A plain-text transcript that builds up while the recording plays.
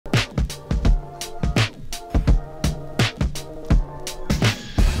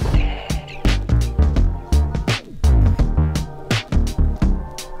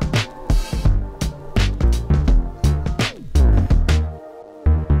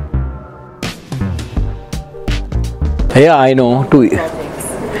Yeah, I know.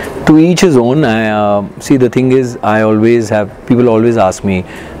 To each his own. I see. The thing is, I always have people always ask me,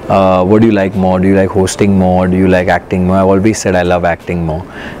 what do you like more? Do you like hosting more? Do you like acting more? I've always said I love acting more,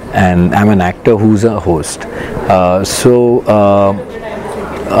 and I'm an actor who's a host.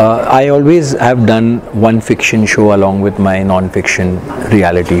 I always have done one fiction show along with my non-fiction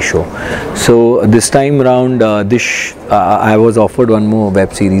reality show. So this time around, I was offered one more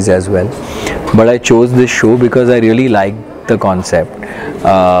web series as well, but I chose this show because I really liked the concept.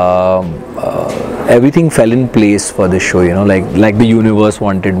 Everything fell in place for this show, you know, like the universe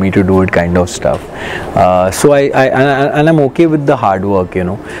wanted me to do it, kind of stuff. And I'm okay with the hard work, you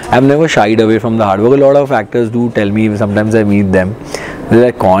know. I've never shied away from the hard work. A lot of actors do tell me, sometimes I meet them, they're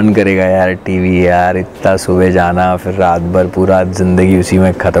like, कौन करेगा यार TV, यार इतना सुबह जाना फिर रात भर पूरा जिंदगी उसी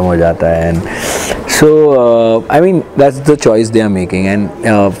में ख़त्म हो जाता है. And so I mean, that's the choice they are making. And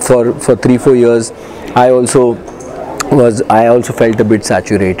for 3-4 years I also felt a bit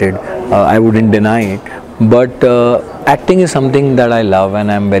saturated. I wouldn't deny it, but acting is something that I love and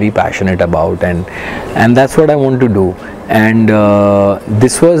I'm very passionate about, and that's what I want to do. And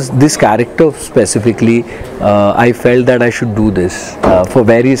this character specifically, I felt that I should do this for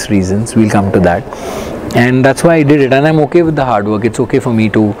various reasons. We'll come to that. And that's why I did it, and I'm okay with the hard work. It's okay for me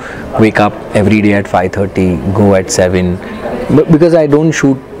to wake up every day at 5:30, go at 7, but because I don't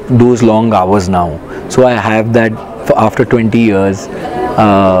shoot those long hours now, so I have that. After 20 years,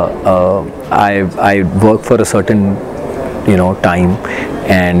 I work for a certain, you know, time,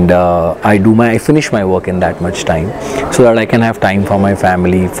 and I finish my work in that much time, so that I can have time for my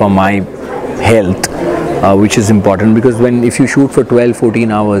family, for my health, which is important, because if you shoot for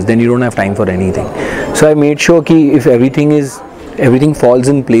 12-14 hours, then you don't have time for anything. So I made sure that if everything falls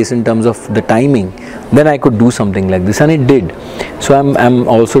in place in terms of the timing, then I could do something like this, and it did. So I'm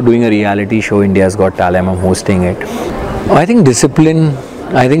also doing a reality show, India's Got Talent. I'm hosting it. I think discipline.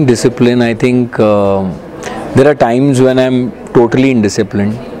 I think there are times when I'm totally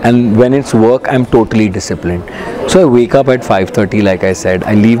indisciplined, and when it's work, I'm totally disciplined. So I wake up at 5:30, like I said.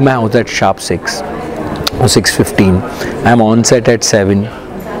 I leave my house at sharp 6 or 6:15. I'm on set at 7.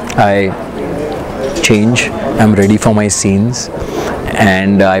 I change. I'm ready for my scenes,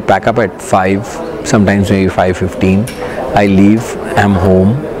 and I pack up at 5. Sometimes maybe 5:15. I leave. I'm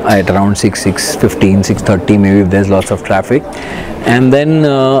home at around 6:15, 6:30, maybe if there's lots of traffic, and then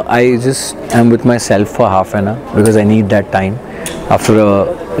I'm with myself for half an hour, because I need that time after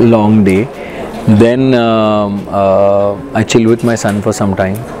a long day. Then I chill with my son for some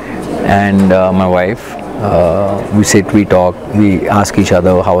time, and my wife. We sit, we talk, we ask each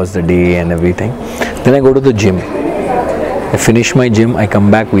other how was the day and everything. Then I go to the gym. I finish my gym, I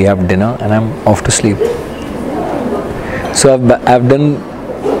come back, we have dinner, and I'm off to sleep. So I've done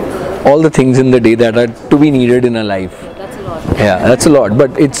all the things in the day that are to be needed in a life. That's a lot. Yeah, that's a lot,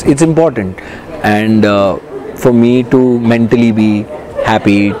 but it's important. And for me to mentally be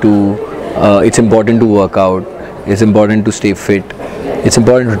happy, it's important to work out. It's important to stay fit. It's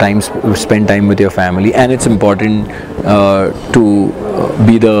important to spend time with your family, and it's important to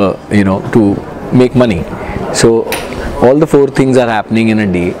be to make money. So all the 4 things are happening in a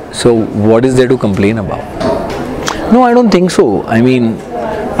day. So what is there to complain about? No, I don't think so. I mean,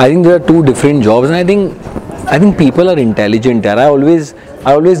 I think there are 2 different jobs, and I think people are intelligent. I always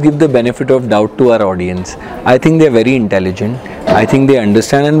give the benefit of doubt to our audience. I think they're very intelligent. I think they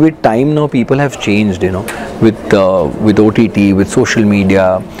understand, and with time now, people have changed. You know, with OTT, with social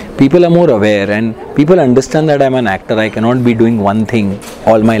media, people are more aware, and people understand that I'm an actor. I cannot be doing one thing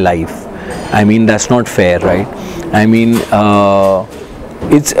all my life. I mean, that's not fair, right? I mean,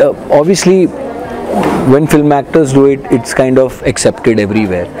 it's obviously, when film actors do it, it's kind of accepted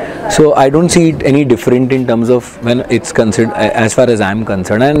everywhere. So I don't see it any different in terms of when it's considered, as far as I'm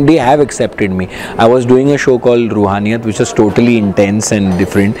concerned, and they have accepted me. I was doing a show called Ruhaniyat, which was totally intense and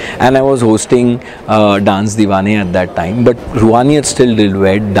different, and I was hosting Dance Diwane at that time, but Ruhaniyat still did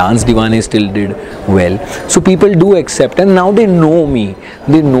well, Dance Diwane still did well. So people do accept, and now they know me.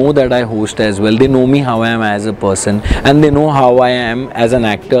 They know that I host as well. They know me how I am as a person, and they know how I am as an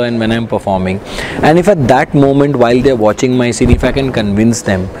actor and when I'm performing. And if at that moment, while they're watching my scene, if I can convince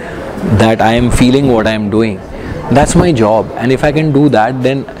them that I am feeling what I am doing, that's my job. And if I can do that,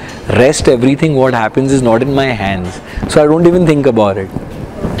 then everything what happens is not in my hands. So I don't even think about it.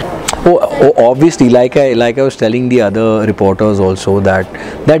 Oh, obviously, like I was telling the other reporters also, that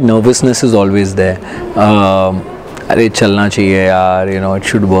nervousness is always there. Arey chalna chahiye yaar, you know, it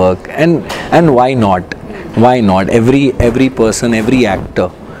should work, and why not? Every person, every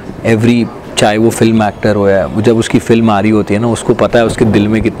actor, every चाहे वो film actor हो या जब उसकी film आ रही होती है ना, उसको पता है उसके दिल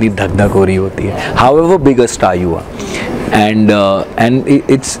में कितनी धक धक हो रही होती है, however big a star you are.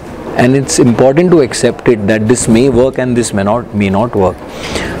 And it's important to accept it that this may work and this may not work.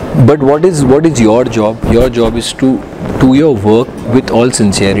 But what is your job? Your job is to do your work with all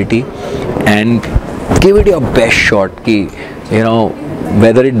sincerity and give it your best shot. Ki, you know,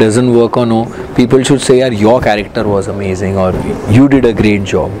 whether it doesn't work or no, people should say, "Yaar, your character was amazing," or "You did a great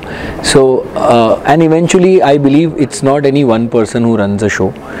job." So, and eventually, I believe it's not any one person who runs a show.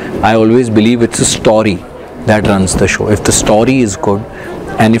 I always believe it's a story that runs the show. If the story is good,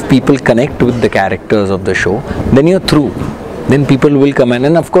 and if people connect with the characters of the show, then you're through. Then people will come in,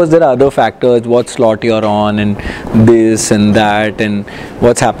 and of course there are other factors, what slot you're on and this and that and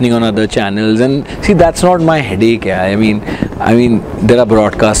what's happening on other channels, and see, that's not my headache. I mean there are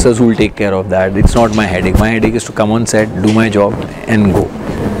broadcasters who will take care of that. It's not my headache. My headache is to come on set, do my job and go.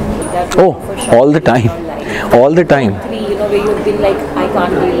 Oh, all the time. All the time. You know, where you've been like, I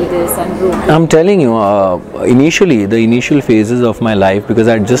can't do this and broken. I'm telling you, initially, the initial phases of my life, because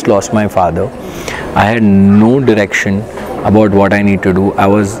I had just lost my father, I had no direction about what I need to do. I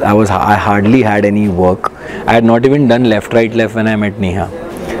hardly had any work. I had not even done left, right, left when I met Neha.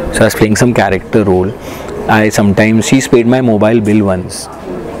 So I was playing some character role. She's paid my mobile bill once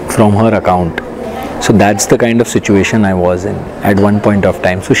from her account. So that's the kind of situation I was in at one point of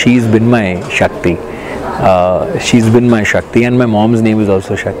time. So she's been my Shakti. And my mom's name is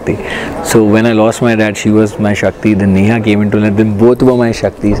also Shakti. So when I lost my dad, she was my Shakti. Then Neha came into life. Then both were my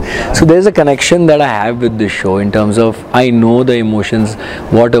Shaktis. So there's a connection that I have with this show in terms of I know the emotions,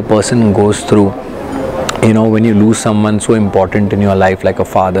 what a person goes through. You know, when you lose someone so important in your life, like a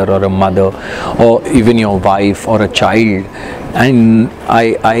father or a mother, or even your wife or a child, and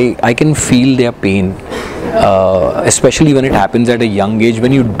I can feel their pain, especially when it happens at a young age,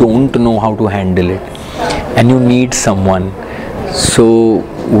 when you don't know how to handle it and you need someone. So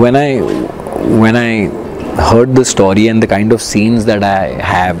when I heard the story and the kind of scenes that I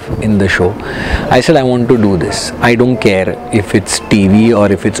have in the show, I said I want to do this. I don't care if it's TV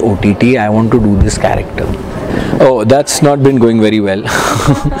or if it's OTT, I want to do this character. Oh, that's not been going very well.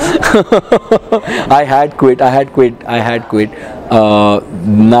 I had quit.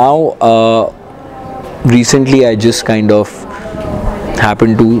 Now, recently I just kind of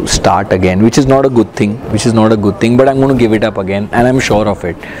happened to start again, which is not a good thing, but I'm going to give it up again, and I'm sure of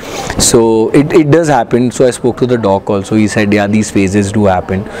it. So it does happen. So I spoke to the doc also. He said, yeah, these phases do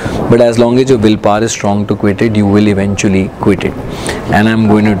happen, but as long as your willpower is strong to quit it, you will eventually quit it, and I'm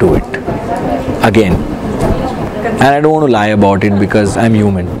going to do it again. And I don't want to lie about it because I'm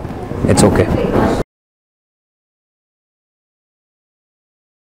human. It's okay.